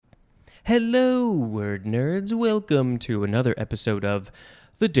Hello, word nerds. Welcome to another episode of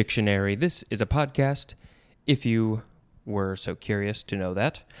The Dictionary. This is a podcast, if you were so curious to know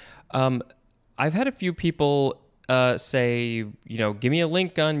that. I've had a few people say, give me a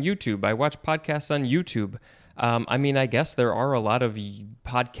link on YouTube. I watch podcasts on YouTube. I guess there are a lot of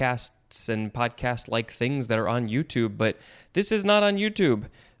podcasts and podcast-like things that are on YouTube, but this is not on YouTube.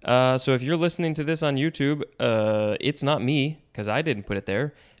 So if you're listening to this on YouTube, it's not me, because I didn't put it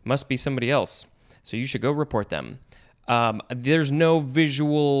there. It must be somebody else. So you should go report them. There's no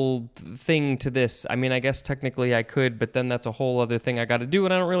visual thing to this. I guess technically I could, but then that's a whole other thing I got to do,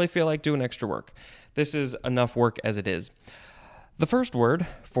 and I don't really feel like doing extra work. This is enough work as it is. The first word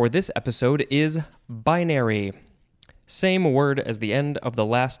for this episode is binary. Same word as the end of the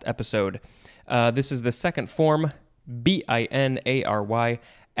last episode. This is the second form, binary,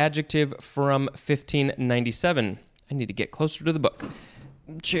 adjective from 1597. I need to get closer to the book.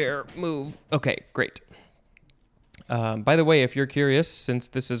 Chair, move. Okay, great. By the way, if you're curious, since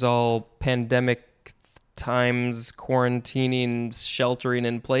this is all pandemic times, quarantining, sheltering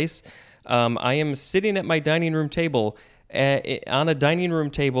in place, I am sitting at my dining room table. On a dining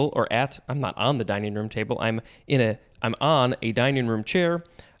room table, I'm not on the dining room table. I'm on a dining room chair,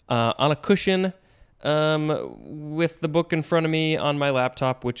 on a cushion, with the book in front of me on my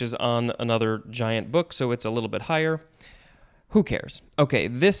laptop, which is on another giant book, so it's a little bit higher. Who cares? Okay,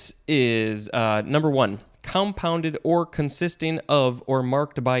 this is number one. Compounded or consisting of or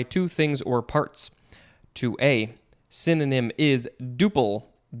marked by two things or parts. 2A. Synonym is duple,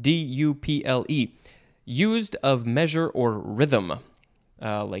 D-U-P-L-E. Used of measure or rhythm,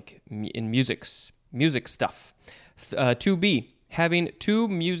 like in music stuff. 2B. Having two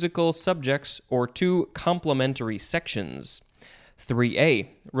musical subjects or two complementary sections. 3A.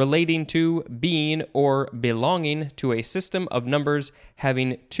 Relating to, being, or belonging to a system of numbers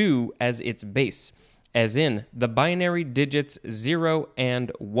having 2 as its base, as in the binary digits 0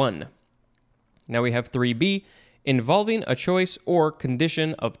 and 1. Now we have 3B. Involving a choice or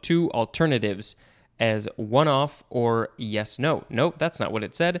condition of two alternatives, as one-off or yes-no. Nope, that's not what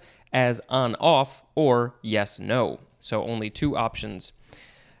it said. As on-off or yes-no. So only two options.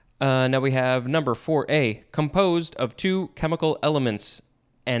 Now we have number 4A, composed of two chemical elements,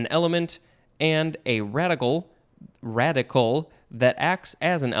 an element and a radical that acts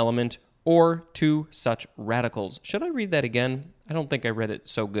as an element, or two such radicals. Should I read that again? I don't think I read it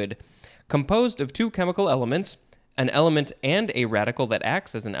so good. Composed of two chemical elements, an element and a radical that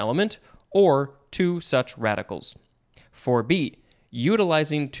acts as an element, or two such radicals. 4B,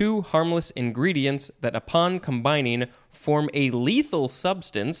 utilizing two harmless ingredients that upon combining form a lethal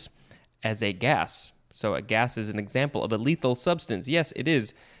substance as a gas. So a gas is an example of a lethal substance. Yes, it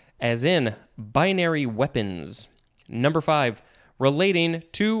is, as in binary weapons. Number 5, relating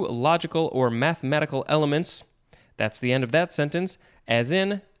two logical or mathematical elements. That's the end of that sentence, as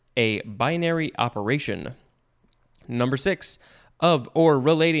in a binary operation. Number 6, of or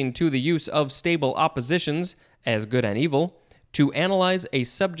relating to the use of stable oppositions, as good and evil, to analyze a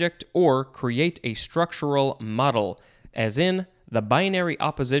subject or create a structural model, as in the binary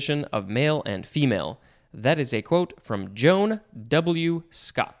opposition of male and female. That is a quote from Joan W.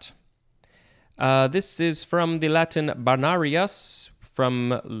 Scott. This is from the Latin binarius,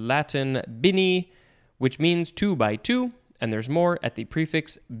 from Latin bini, which means 2 by 2, and there's more at the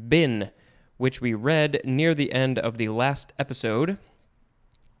prefix bin, which we read near the end of the last episode.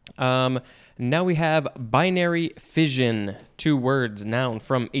 Now we have binary fission, 2 words, noun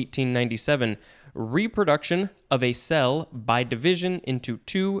from 1897. Reproduction of a cell by division into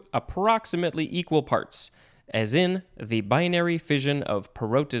 2 approximately equal parts, as in the binary fission of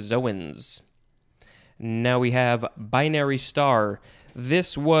protozoans. Now we have binary star.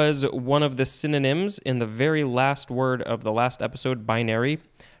 This was one of the synonyms in the very last word of the last episode, binary.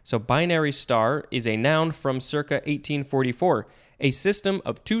 So binary star is a noun from circa 1844, a system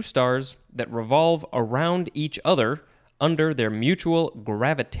of 2 stars that revolve around each other under their mutual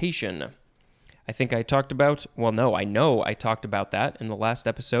gravitation. I know I talked about that in the last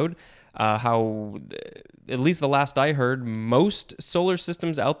episode, how, at least the last I heard, most solar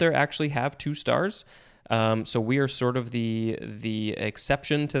systems out there actually have 2 stars. So we are sort of the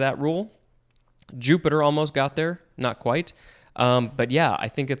exception to that rule. Jupiter almost got there, not quite. But yeah, I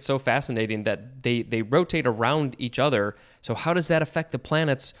think it's so fascinating that they rotate around each other. So how does that affect the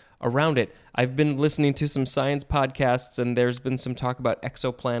planets around it? I've been listening to some science podcasts, and there's been some talk about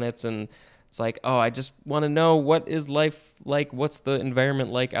exoplanets, and it's like, oh, I just want to know, what is life like? What's the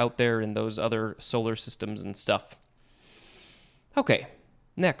environment like out there in those other solar systems and stuff? Okay,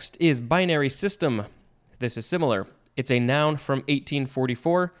 next is binary system. This is similar. It's a noun from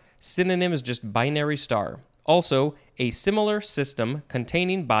 1844. Synonym is just binary star. Also, a similar system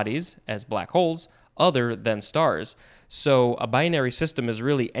containing bodies, as black holes, other than stars. So a binary system is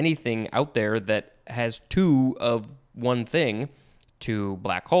really anything out there that has two of one thing, two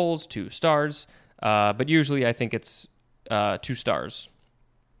black holes, two stars, but usually I think it's two stars.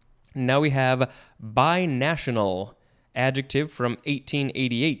 Now we have binational, adjective from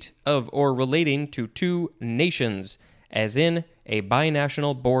 1888, of or relating to two nations, as in a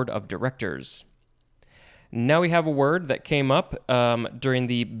binational board of directors. Now we have a word that came up during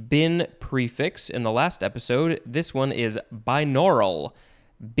the bin prefix in the last episode. This one is binaural,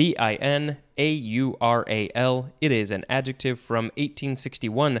 binaural. It is an adjective from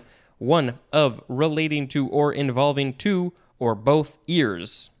 1861, one of relating to or involving two or both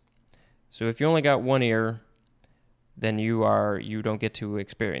ears. So if you only got one ear, then you don't get to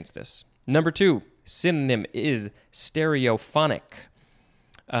experience this. Number 2, synonym is stereophonic.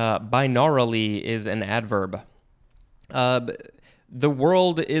 Binaurally is an adverb. The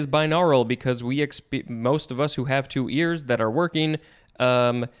world is binaural because most of us who have two ears that are working,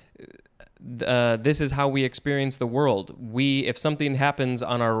 this is how we experience the world. If something happens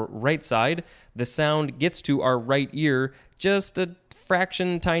on our right side, the sound gets to our right ear just a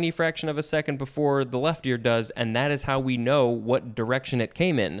tiny fraction of a second before the left ear does, and that is how we know what direction it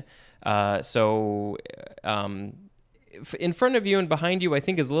came in. In front of you and behind you, I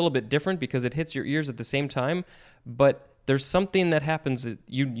think is a little bit different because it hits your ears at the same time, but there's something that happens that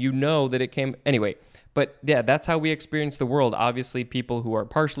you know that it came anyway. But yeah, that's how we experience the world. Obviously, people who are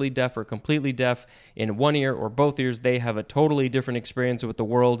partially deaf or completely deaf in one ear or both ears, they have a totally different experience with the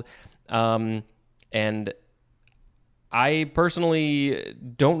world. And I personally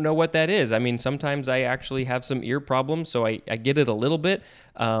don't know what that is. I mean, sometimes I actually have some ear problems, so I get it a little bit.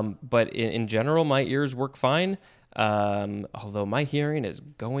 But in general, my ears work fine. Although my hearing is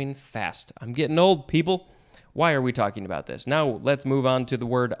going fast. I'm getting old, people. Why are we talking about this? Now let's move on to the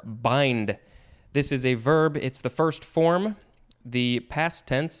word bind. This is a verb. It's the first form. The past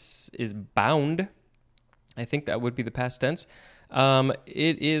tense is bound. I think that would be the past tense.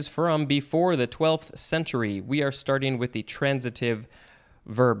 It is from before the 12th century. We are starting with the transitive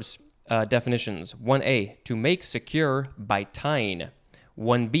verbs definitions. 1a, to make secure by tying.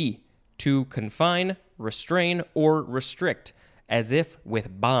 1b, to confine, restrain, or restrict, as if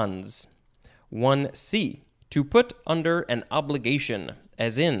with bonds. 1c, to put under an obligation,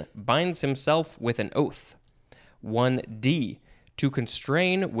 as in binds himself with an oath. 1d, to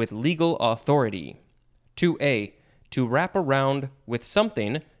constrain with legal authority. 2a, to wrap around with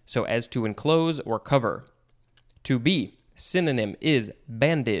something so as to enclose or cover. 2b, synonym is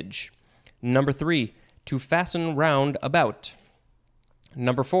bandage. Number 3, to fasten round about.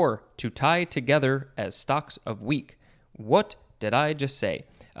 Number 4, to tie together as stalks of wheat. What did I just say?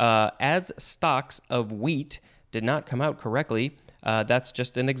 As stalks of wheat did not come out correctly. That's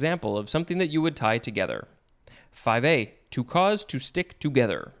just an example of something that you would tie together. 5a, to cause to stick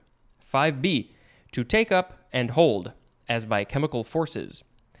together. 5b, to take up and hold, as by chemical forces.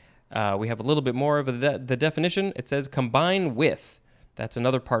 We have a little bit more of the definition. It says combine with. That's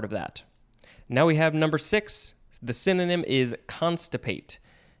another part of that. Now we have number 6. The synonym is constipate.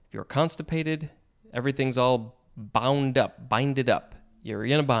 If you're constipated, everything's all binded up. You're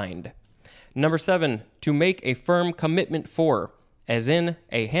in a bind. Number 7, to make a firm commitment for, as in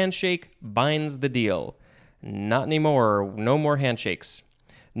a handshake binds the deal. Not anymore. No more handshakes.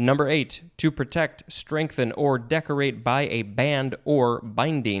 Number 8, to protect, strengthen, or decorate by a band or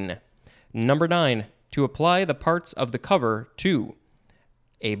binding. Number 9, to apply the parts of the cover to.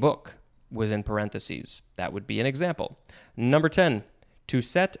 A book was in parentheses. That would be an example. Number 10, to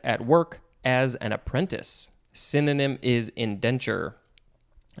set at work as an apprentice. Synonym is indenture.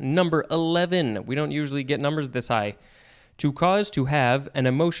 Number 11, we don't usually get numbers this high. To cause to have an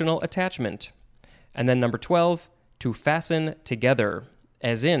emotional attachment. And then number 12, to fasten together,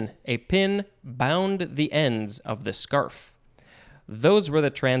 as in a pin bound the ends of the scarf. Those were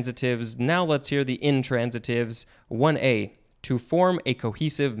the transitives. Now let's hear the intransitives. 1a, to form a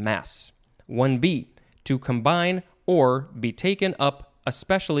cohesive mass. 1b, to combine or be taken up,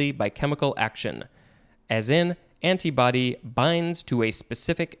 especially by chemical action, as in antibody binds to a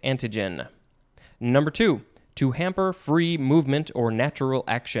specific antigen. Number 2, to hamper free movement or natural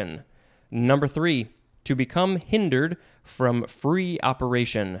action. Number 3, to become hindered from free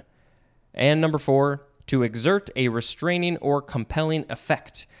operation. And number 4, to exert a restraining or compelling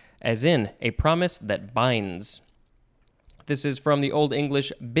effect, as in a promise that binds. This is from the Old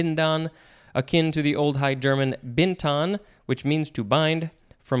English bindan, akin to the Old High German bintan, which means to bind,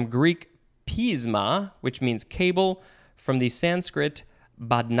 from Greek pisma, which means cable, from the Sanskrit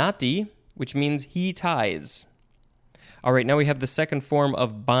badnati, which means he ties. All right, now we have the second form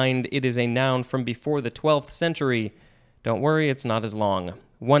of bind. It is a noun from before the 12th century. Don't worry, it's not as long.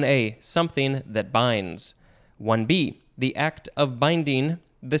 1a, something that binds. 1b, the act of binding,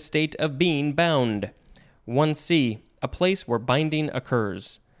 the state of being bound. 1c, a place where binding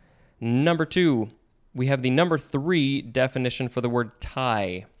occurs. Number 2, we have the number 3 definition for the word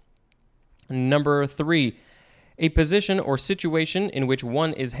tie. Number 3, a position or situation in which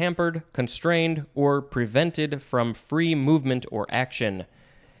one is hampered, constrained, or prevented from free movement or action.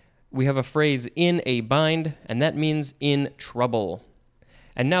 We have a phrase in a bind, and that means in trouble.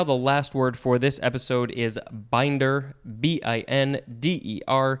 And now the last word for this episode is binder,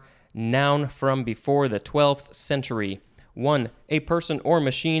 B-I-N-D-E-R, noun from before the 12th century. 1, a person or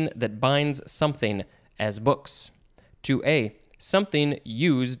machine that binds something, as books. 2a, something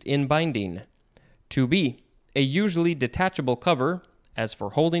used in binding. 2b, a usually detachable cover, as for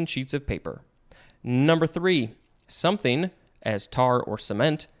holding sheets of paper. Number 3, something, as tar or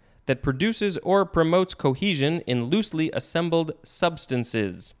cement, that produces or promotes cohesion in loosely assembled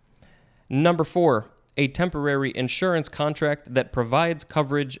substances. Number 4, a temporary insurance contract that provides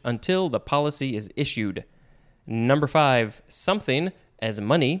coverage until the policy is issued. Number 5, something, as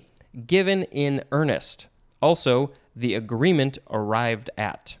money, given in earnest. Also, the agreement arrived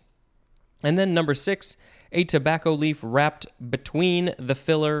at. And then number 6, a tobacco leaf wrapped between the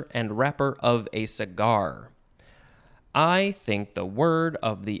filler and wrapper of a cigar. I think the word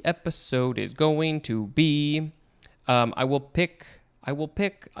of the episode is going to be, I'll pick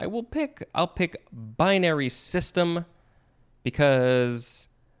binary system because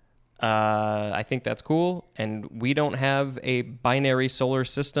I think that's cool, and we don't have a binary solar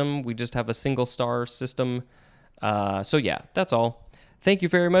system. We just have a single star system. So yeah, that's all. Thank you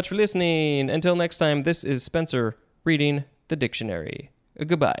very much for listening. Until next time, this is Spencer reading the dictionary.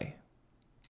 Goodbye.